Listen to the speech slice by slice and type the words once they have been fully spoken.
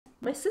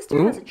My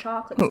sister has a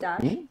chocolate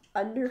stash Ooh.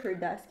 under her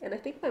desk, and I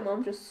think my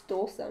mom just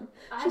stole some.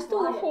 She I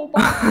stole a bought whole it.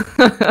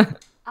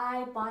 box.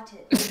 I bought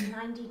it for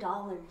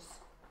 $90.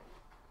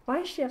 Why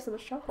does she have so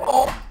much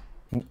chocolate?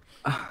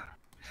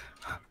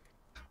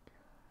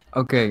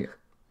 Okay,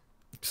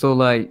 so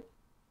like,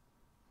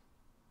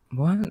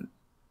 what?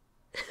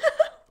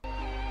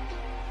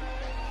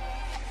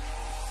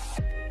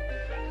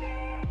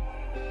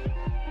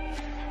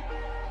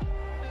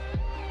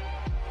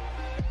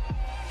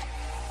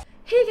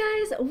 Hey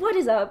guys, what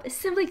is up?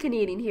 Simply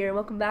Canadian here, and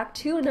welcome back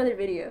to another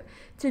video.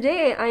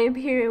 Today I am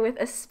here with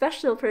a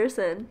special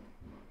person.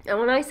 And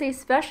when I say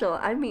special,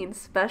 I mean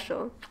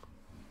special.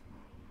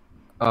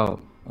 Oh,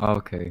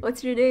 okay,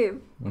 What's your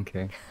name?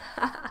 okay.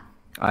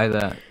 I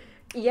that.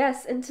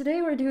 Yes, and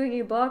today we're doing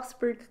a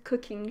Bloxburg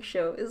cooking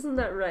show. Isn't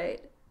that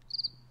right?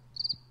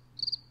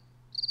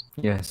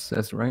 Yes,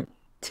 that's right.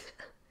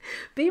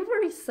 Be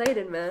more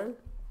excited, man.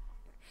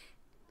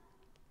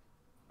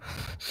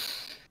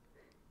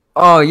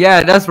 Oh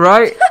yeah, that's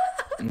right.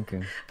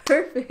 Okay.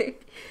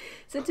 Perfect.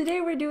 So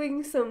today we're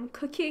doing some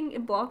cooking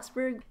in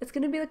Bloxburg. It's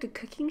gonna be like a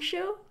cooking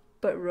show,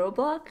 but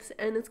Roblox,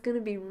 and it's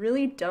gonna be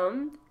really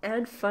dumb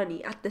and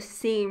funny at the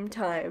same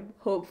time,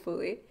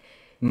 hopefully.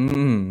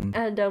 Mmm.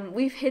 And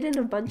we've hidden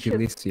a bunch of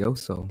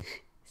Delicioso.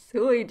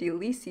 soy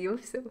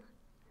delicioso.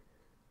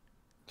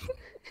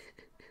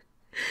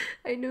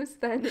 I know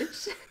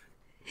Spanish.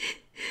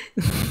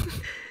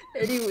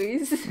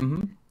 Anyways,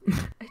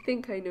 I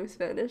think I know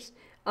Spanish.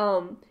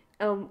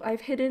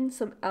 I've hidden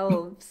some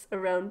elves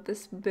around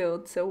this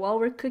build, so while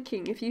we're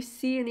cooking, if you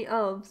see any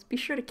elves, be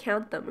sure to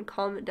count them and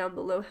comment down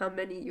below how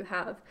many you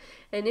have.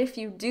 And if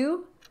you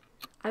do,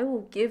 I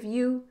will give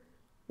you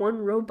 1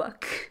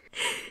 Robux.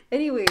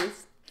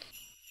 Anyways.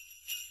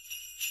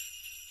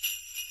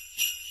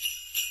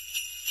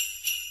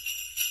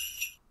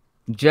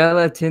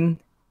 Gelatin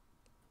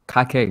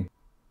cake.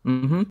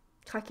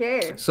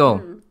 Kake.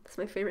 So, That's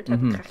my favorite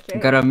type of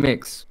kake. gotta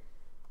mix.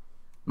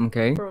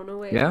 Okay. Thrown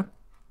away. Yeah.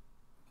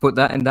 Put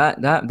that and that,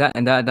 and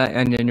that,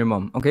 and then your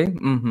mom. Okay.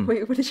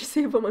 Wait, what did you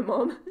say about my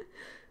mom?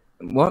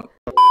 What?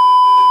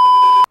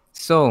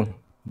 So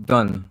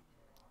done.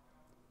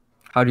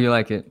 How do you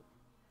like it?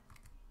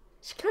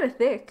 She's kind of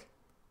thick.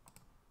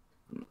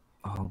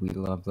 Oh, we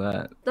love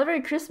that. Not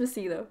very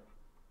Christmassy though.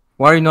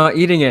 Why are you not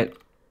eating it?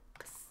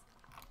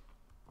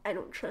 I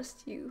don't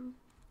trust you.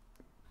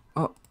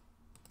 Oh.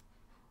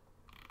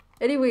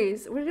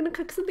 Anyways, we're gonna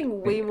cook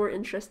something way more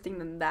interesting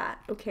than that,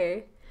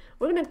 okay?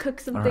 We're gonna cook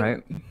something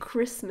Alright.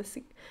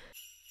 Christmassy.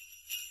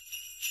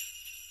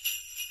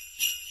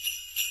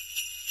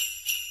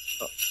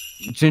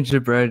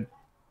 Gingerbread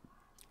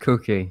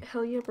cookie.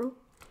 Hell yeah, bro.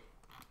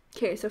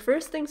 Okay, so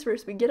first things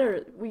first, we get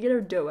our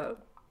dough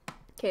out.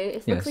 Okay, it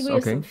looks Yes, like we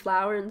have okay. some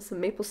flour and some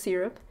maple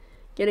syrup.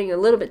 Getting a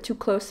little bit too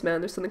close,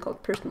 man. There's something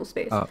called personal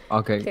space. Oh,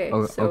 okay. Okay,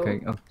 Oh, so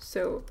okay. Oh,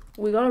 so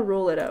we gotta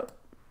roll it out,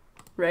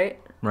 right?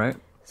 right.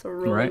 So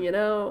rolling Right. it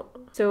out.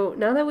 So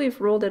now that we've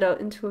rolled it out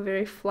into a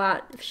very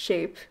flat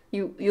shape,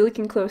 you're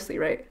looking closely,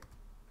 right?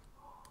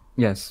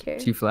 Yes. Okay.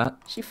 T flat.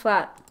 She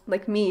flat,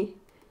 like me.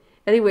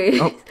 Anyway,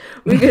 Oh.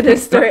 we're gonna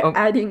start Oh.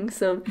 adding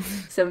some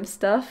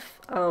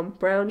stuff,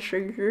 brown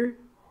sugar,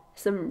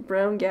 some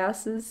brown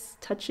gases,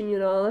 touching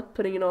it all up,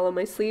 putting it all on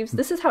my sleeves.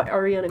 This is how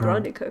Ariana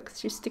Grande cooks.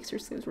 She sticks her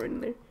sleeves right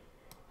in there.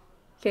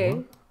 Okay.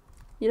 What?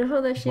 You know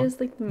how that she What? has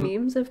like the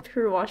memes of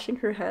her washing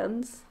her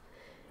hands?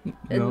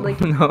 And No.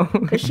 like, No.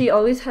 because she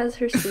always has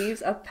her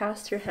sleeves up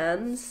past her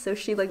hands, so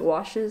she like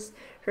washes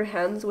her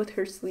hands with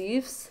her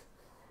sleeves.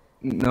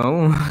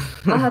 No.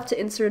 I'll have to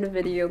insert a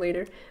video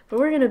later. But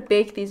we're gonna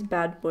bake these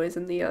bad boys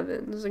in the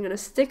oven. So I'm gonna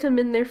stick them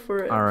in there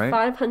for Alright.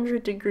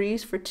 500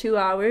 degrees for 2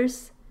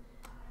 hours.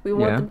 We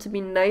want Yeah. them to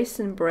be nice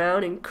and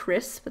brown and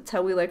crisp. That's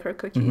how we like our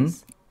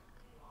cookies.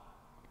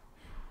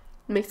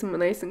 Makes them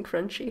nice and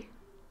crunchy.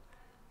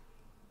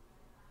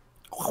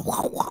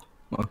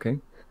 Okay.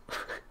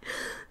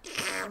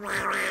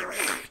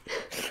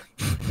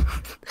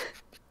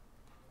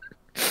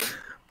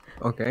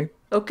 Okay.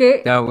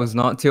 Okay. That was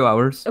not 2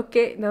 hours.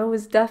 Okay, now it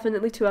was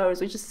definitely 2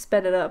 hours. We just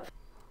sped it up.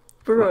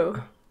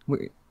 Bro,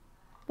 Wait.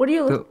 what are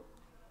you So,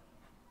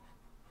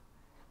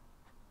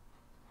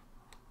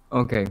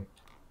 okay.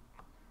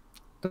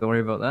 Don't worry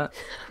about that.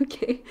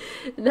 Okay,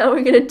 now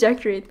we're gonna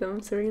decorate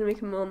them. So we're gonna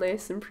make them all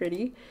nice and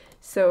pretty.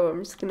 So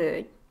I'm just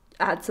gonna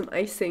add some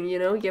icing, you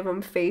know, give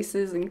them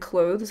faces and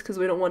clothes because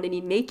we don't want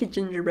any naked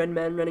gingerbread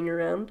man running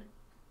around.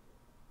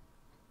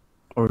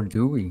 Or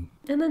do we?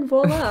 And then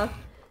voila,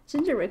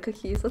 gingerbread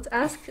cookies. Let's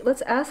ask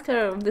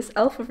this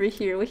elf over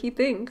here what he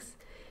thinks.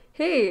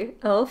 Hey,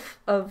 elf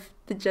of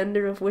the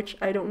gender of which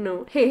I don't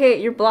know.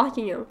 Hey, you're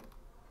blocking him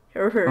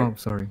or her. Oh,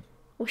 sorry.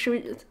 Well,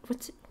 should we?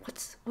 What's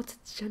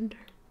its gender?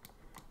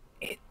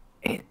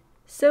 It.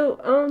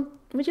 So,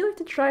 would you like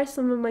to try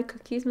some of my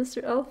cookies,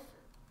 Mr. Elf?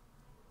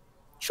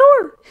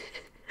 Sure.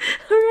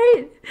 All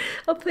right,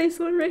 I'll place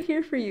one right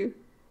here for you.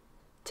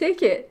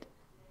 Take it.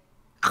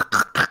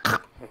 Oh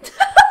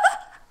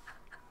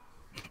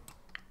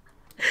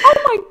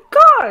my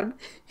god!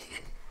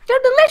 They're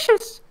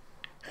delicious.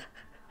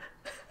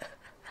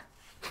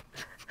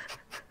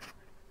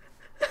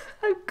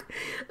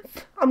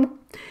 I'm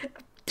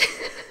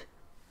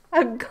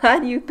I'm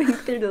glad you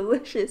think they're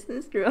delicious,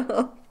 Mr.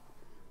 Elf.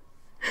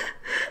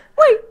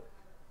 Wait,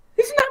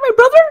 isn't that my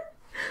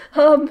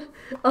brother?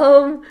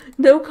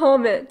 No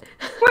comment.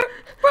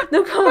 What?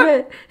 No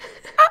comment.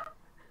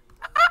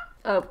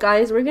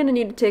 Guys, we're gonna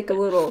need to take a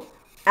little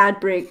ad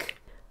break.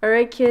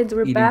 Alright, kids,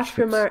 we're Eating back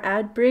from chips. our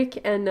ad break,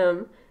 and,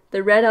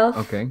 the red elf,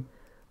 Okay.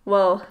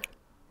 well,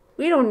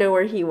 we don't know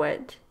where he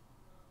went.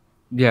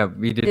 Yeah,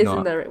 we did Isn't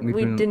not. that right?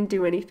 We didn't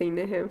do anything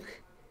to him.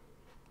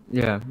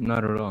 Yeah,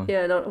 not at all.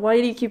 Yeah, no, why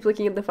do you keep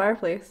looking at the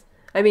fireplace?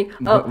 I mean,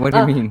 What do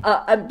you mean?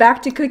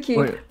 Back to cooking.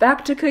 What?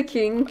 Back to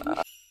cooking.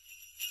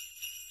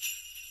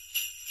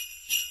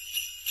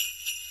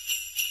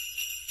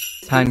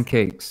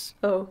 Pancakes,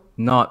 Oh,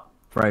 not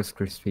Rice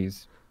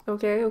Krispies.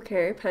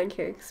 okay.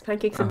 Pancakes.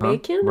 Pancakes and Uh-huh,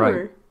 bacon, right.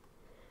 or?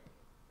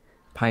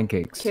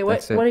 Pancakes. Okay,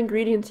 That's what it.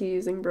 ingredients are you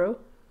using, bro?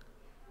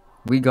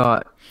 We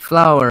got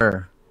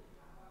flour,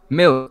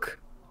 milk,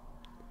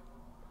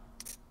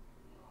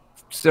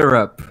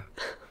 syrup,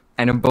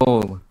 and a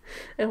bowl.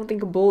 I don't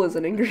think a bowl is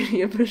an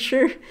ingredient, but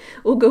sure,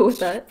 we'll go with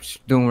that.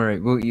 Don't worry,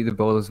 we'll eat the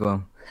bowl as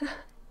well.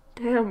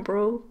 Damn,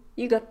 bro,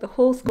 you got the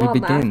whole squad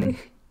begin.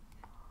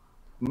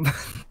 laughing.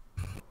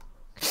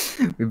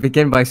 We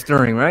begin by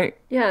stirring, right?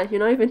 Yeah, you're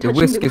not even The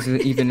touching whisk the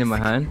isn't even in my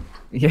hand.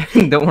 Yeah,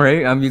 don't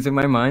worry, I'm using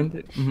my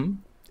mind.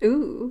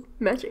 Ooh,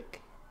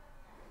 magic.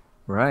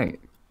 Right.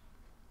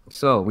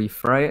 So we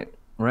fry it,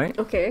 right?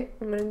 Okay,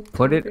 I'm gonna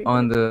Put it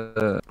on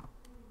the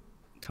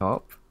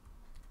top.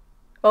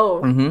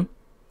 Oh, Mm-hmm.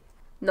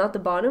 not the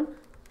bottom?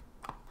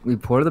 We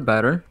pour the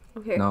batter.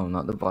 Okay. No,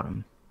 not the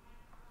bottom.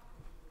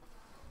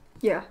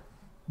 Yeah.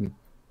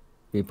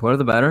 We pour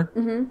the batter.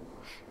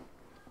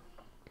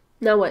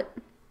 Now what?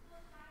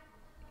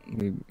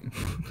 We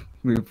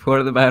we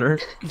pour the batter.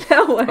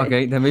 Now what?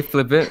 Okay, then we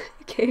flip it.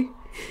 Okay.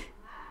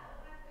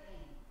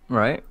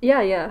 Right.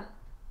 Yeah.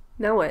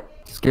 Now what?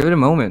 Just give it a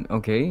moment.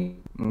 Okay.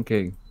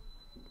 Okay.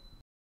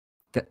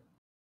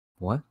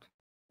 What?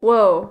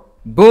 Whoa.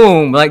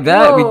 Boom! Like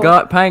that, we Whoa.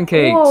 got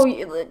pancakes. Whoa,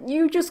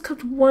 you just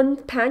cooked one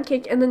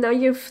pancake and then now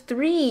you have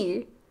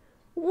three.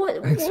 What?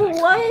 Exactly.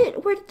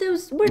 What? Where'd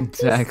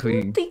Exactly.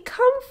 where'd they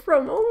come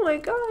from? Oh my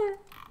god.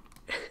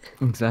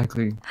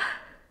 Exactly.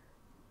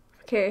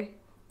 Okay.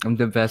 I'm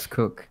the best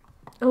cook.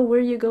 Oh, where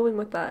are you going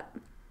with that?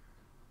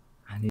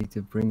 I need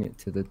to bring it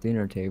to the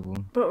dinner table.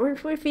 But we're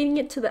feeding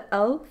it to the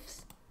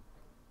elves?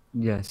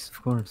 Yes,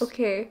 of course.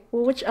 Okay.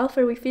 Well, which elf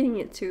are we feeding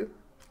it to?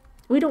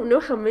 We don't know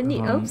how many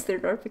elves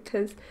there are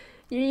because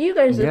you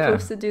guys are Yeah.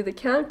 supposed to do the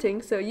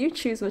counting, so you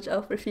choose which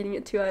elf we're feeding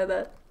it to out of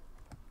that.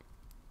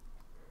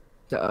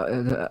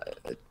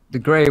 The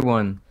gray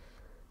one.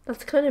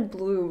 That's kind of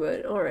blue,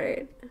 but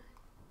alright.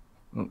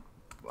 Uh,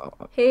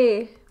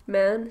 Hey,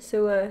 man,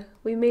 so,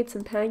 we made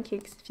some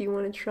pancakes if you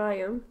want to try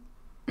them.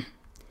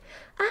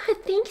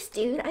 Thanks,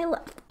 dude. I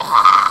love...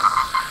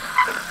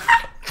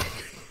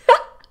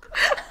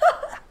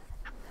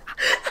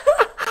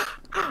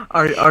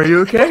 Are you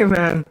okay,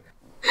 man?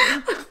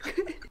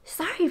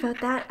 Sorry about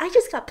that. I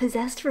just got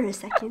possessed for a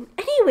second.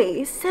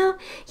 Anyways, so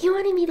you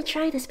wanted me to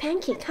try this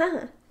pancake,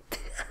 huh?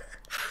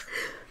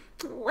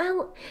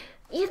 Well,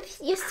 you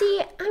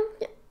see,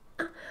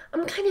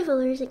 I'm kind of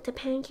allergic to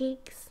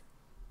pancakes.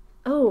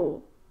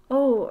 Oh,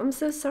 I'm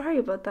so sorry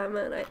about that,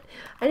 man.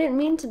 I didn't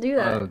mean to do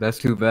that. Oh, that's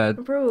too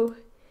bad. Bro,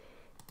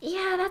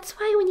 Yeah, that's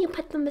why when you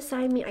put them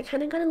beside me, I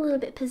kind of got a little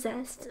bit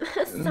possessed.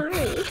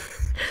 Sorry.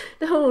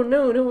 no,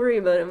 don't worry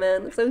about it,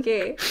 man. It's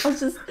okay.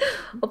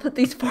 I'll put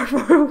these far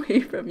away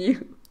from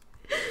you.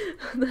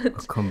 I'll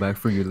come back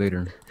for you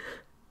later.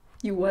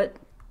 You what?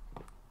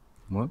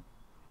 What?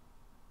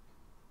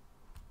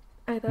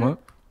 I thought. What?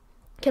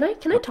 Can I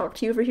talk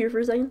to you over here for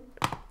a second?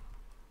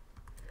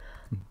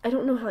 I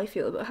don't know how I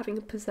feel about having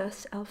a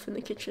possessed elf in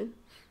the kitchen.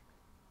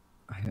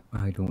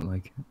 I don't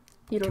like it.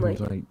 You don't Can we,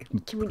 like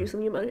it? Can we do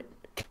something about it?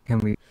 Can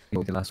we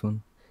do the last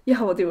one?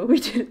 Yeah, we'll do what we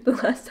did the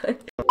last time.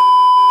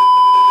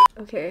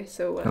 Okay,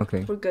 so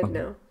Okay, we're good okay.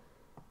 now.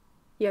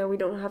 Yeah, we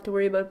don't have to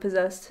worry about a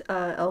possessed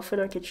elf in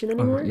our kitchen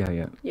anymore.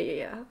 Yeah.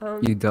 Yeah.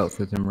 You dealt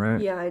with him, right?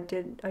 Yeah, I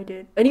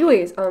did.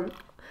 Anyways,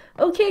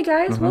 okay,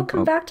 guys, welcome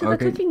Oh, back to the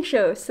okay. cooking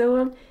show.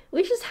 So,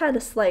 we just had a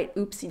slight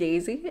oopsie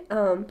daisy,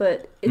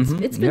 but it's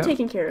been yeah.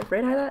 taken care of,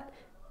 right, Highlight?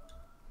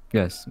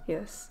 Yes.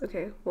 Yes.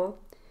 Okay. Well,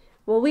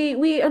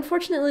 we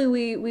unfortunately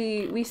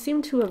we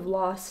seem to have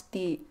lost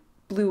the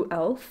blue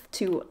elf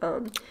to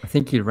I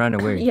think he ran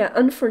away. yeah,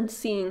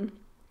 unforeseen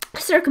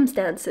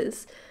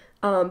circumstances.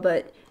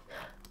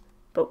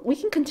 But we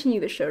can continue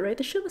the show, right?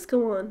 The show must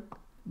go on.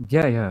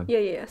 Yeah.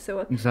 Yeah. So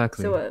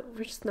Exactly. we're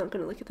just not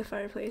gonna look at the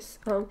fireplace.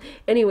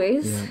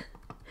 Anyways. Yeah.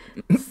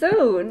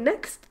 So,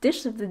 next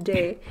dish of the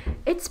day.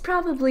 It's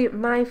probably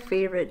my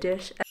favorite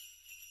dish.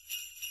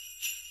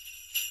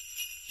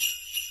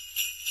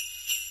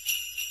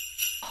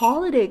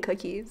 Holiday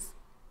cookies.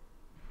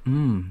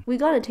 We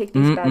gotta take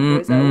these bad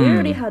boys out. We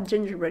already had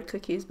gingerbread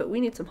cookies, but we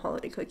need some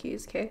holiday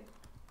cookies, okay?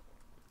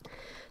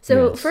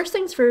 So, Yes. first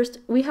things first,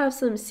 we have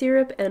some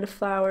syrup and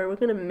flour. We're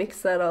gonna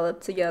mix that all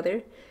up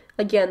together.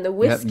 Again, the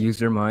whisk. Yep,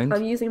 use your mind.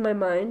 I'm using my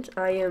mind.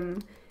 I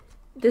am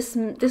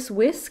This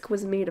whisk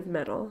was made of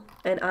metal,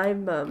 and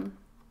I'm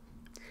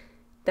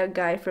that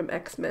guy from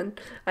X-Men.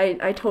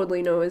 I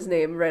totally know his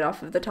name right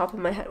off of the top of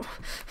my head.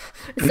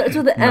 It starts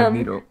with an M.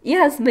 Magneto.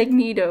 Yes,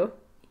 Magneto.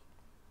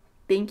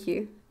 Thank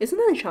you. Isn't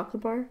that a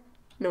chocolate bar?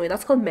 No, wait,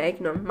 that's called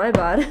Magnum. My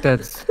bad.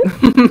 That's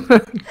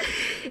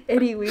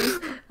Anyways,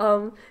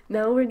 now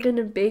we're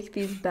gonna bake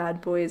these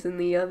bad boys in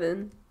the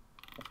oven.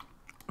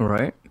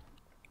 right.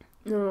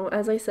 No,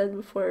 as I said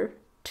before,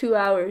 2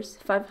 hours,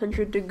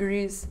 500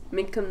 degrees,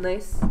 make them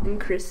nice and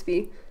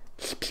crispy.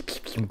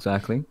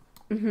 Exactly.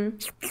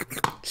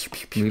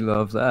 Mhm. We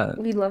love that.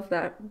 We love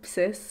that,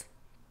 sis.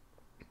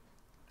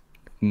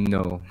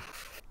 No.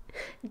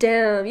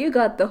 Damn, you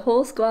got the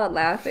whole squad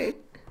laughing.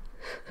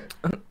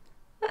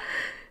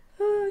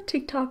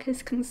 TikTok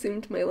has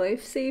consumed my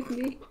life. Save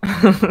me.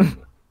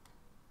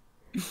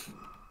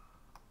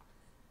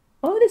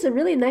 Oh, there's a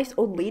really nice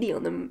old lady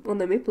on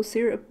the maple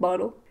syrup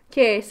bottle.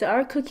 Okay, so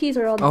our cookies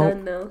are all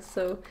done now.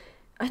 So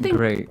I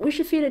think we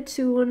should feed it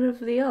to one of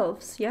the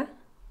elves. Yeah.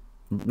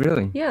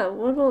 Really? Yeah.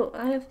 What about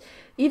I have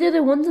either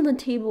the ones on the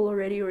table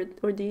already or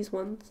these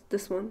ones.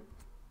 This one.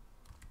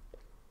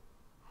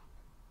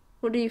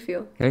 What do you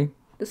feel? Okay.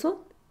 This one?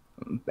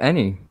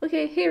 Any.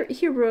 Okay, here,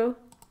 bro.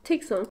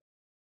 Take some.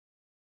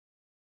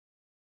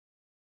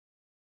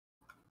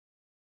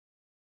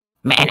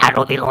 Man, I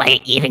don't feel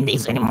like eating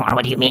these anymore.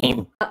 What do you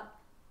mean?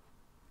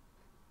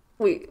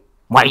 Wait.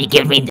 Why are you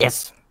giving me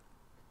this?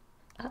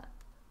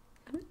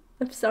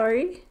 I'm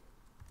sorry.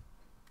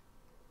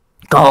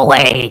 Go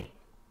away.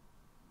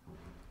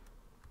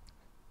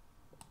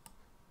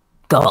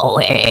 Go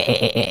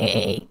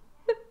away.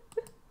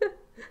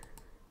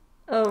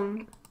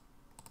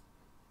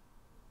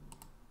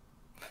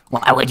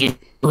 Why would you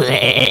do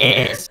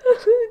this?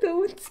 That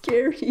one's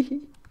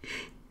scary.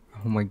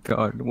 Oh my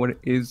god, what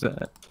is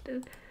that?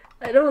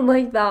 I don't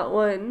like that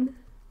one.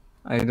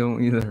 I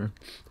don't either.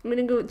 I'm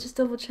gonna go just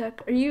double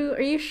check. Are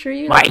you sure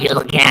you? Why are you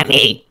looking at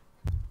me?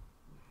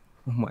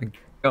 Oh my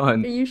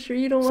god. Are you sure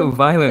you don't So want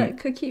violent.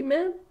 that cookie,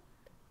 man?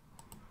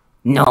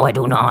 No, I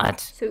do not.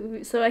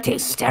 So I can.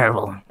 Tastes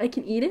terrible. I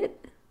can eat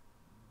it.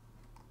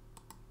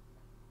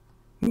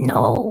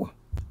 No.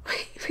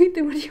 Wait,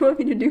 then what do you want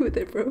me to do with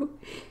it, bro?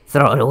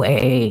 Throw it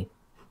away.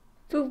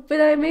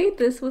 But I made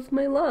this with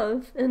my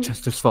love, and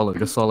Just follow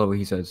what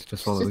he says.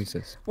 Just follow what he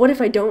says. what if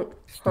I don't?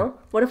 Huh?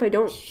 What if I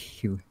don't?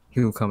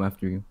 He'll come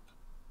after you.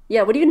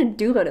 Yeah, what are you gonna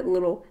do about it,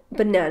 little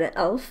banana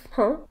elf?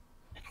 Huh?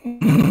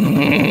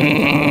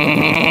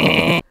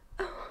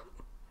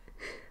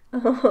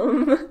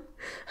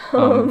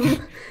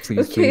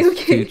 Please, okay, please,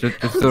 okay. please, just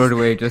throw it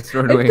away. Just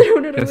throw it I've away.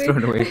 thrown it Just away. throw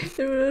it away. I've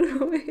thrown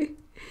it away.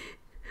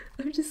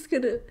 I'm just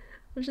gonna.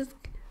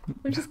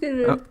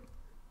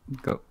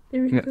 Go.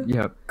 There we go.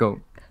 Yeah,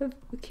 go.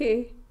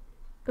 Okay.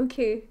 We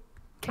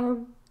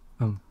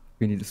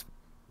need to.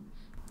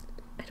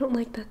 I don't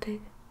like that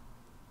thing.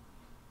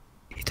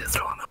 You need to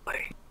throw him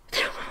away.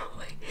 Throw him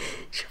away.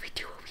 Should we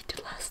do what we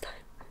did last time?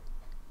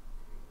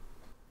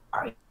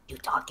 Are you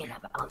talking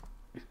about?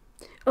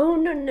 Oh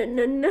no.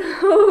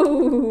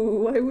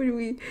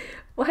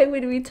 Why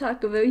would we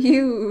talk about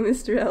you,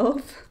 Mr.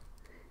 Elf?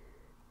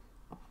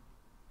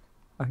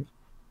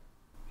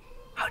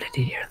 How did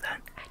he hear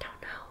that? I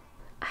don't know.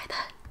 I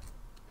thought.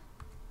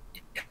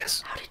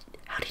 Yes.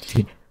 How did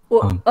he?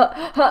 Well,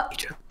 He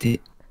just did.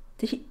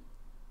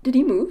 Did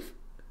he move?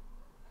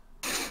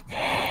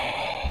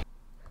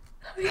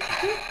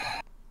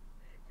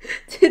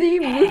 Did he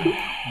move?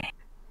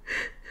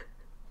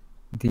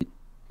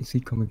 Is he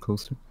coming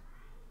closer?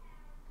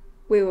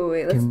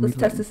 Wait. Let's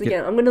test this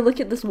again. I'm gonna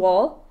look at this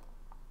wall.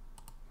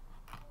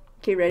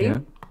 Okay, ready?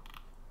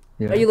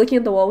 Yeah. Are you looking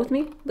at the wall with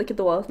me? Look at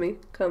the wall with me.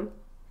 Come.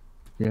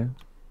 Yeah.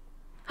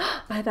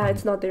 I thought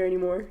it's not there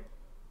anymore.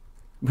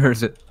 Where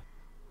is it?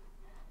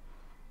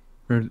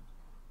 Where'd it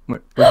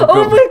Oh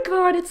go? my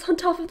god, it's on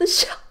top of the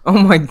shelf. Oh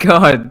my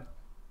god!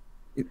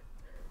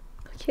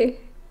 Okay.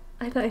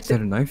 Is that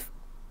a knife?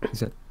 I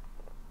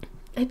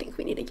think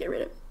we need to get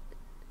rid of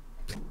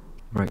it.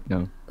 Right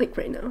now? Like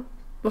right now.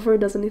 Before it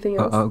does anything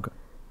else.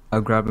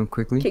 I'll grab him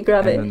quickly. Okay,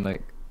 grab it. And then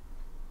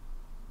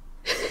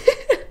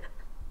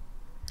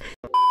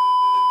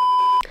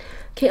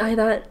Okay, I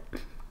thought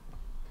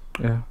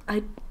yeah.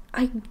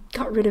 I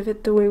got rid of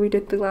it the way we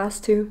did the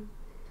last two.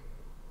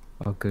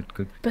 Oh, good.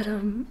 But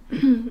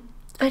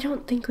I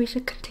don't think we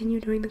should continue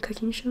doing the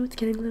cooking show. It's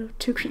getting a little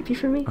too creepy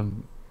for me.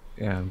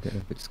 Yeah, I'm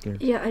getting a bit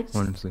scared. Yeah,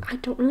 honestly. I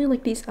don't really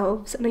like these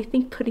elves, and I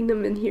think putting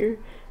them in here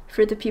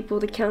for the people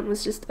to count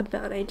was just a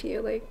bad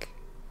idea. Like,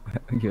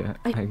 Yeah,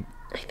 I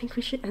think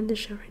we should end the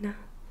show right now.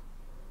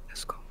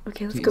 Let's go.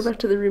 Okay, let's Please. go back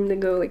to the room to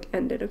go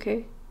end it.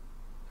 Okay.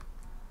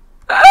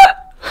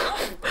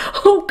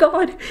 Oh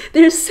God,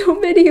 there's so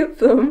many of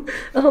them.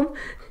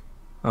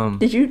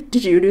 Did you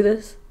do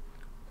this?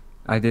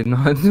 I did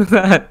not do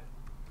that.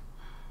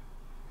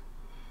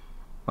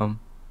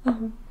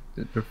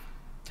 They're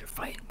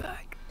fighting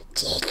back.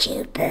 Did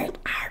you burn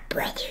our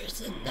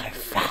brothers in the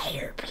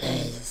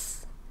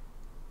fireplace?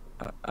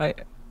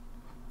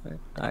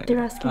 They're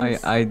asking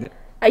us. I did.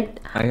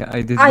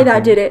 I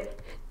that did it.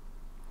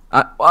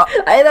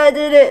 I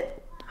did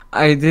it.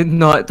 I did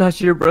not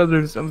touch your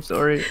brothers. I'm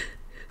sorry.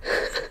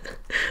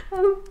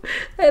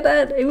 I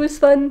thought it was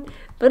fun,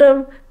 but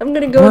I'm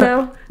gonna go What?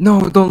 now.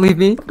 No, don't leave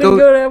me. I'm gonna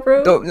go now,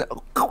 bro. Don't.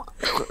 No.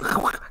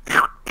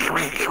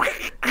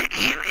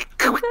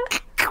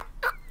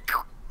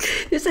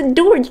 There's a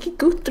door. You can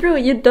go through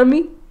it, you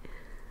dummy.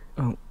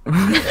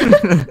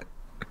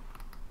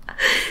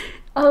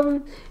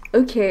 Oh.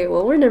 Okay.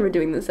 Well, we're never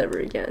doing this ever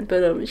again.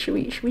 But we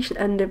should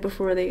end it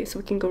before so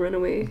we can go run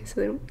away.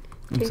 So they don't.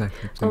 Okay.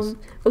 Exactly. Please.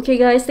 Okay,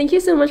 guys. Thank you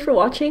so much for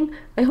watching.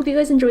 I hope you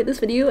guys enjoyed this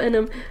video.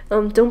 And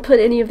don't put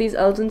any of these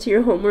elves into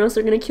your home, or else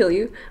they're gonna kill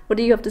you. What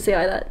do you have to say,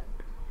 that?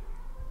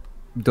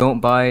 Don't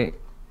buy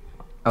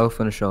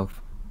elf on a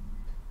shelf.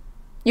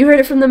 You heard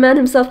it from the man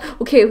himself.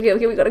 Okay.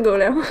 We gotta go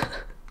now.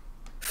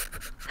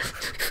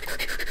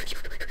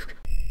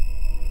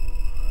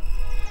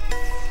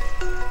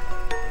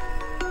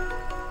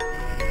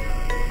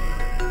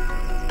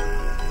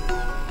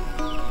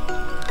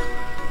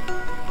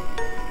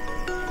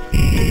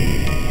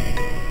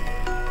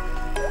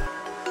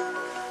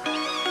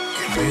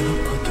 Bring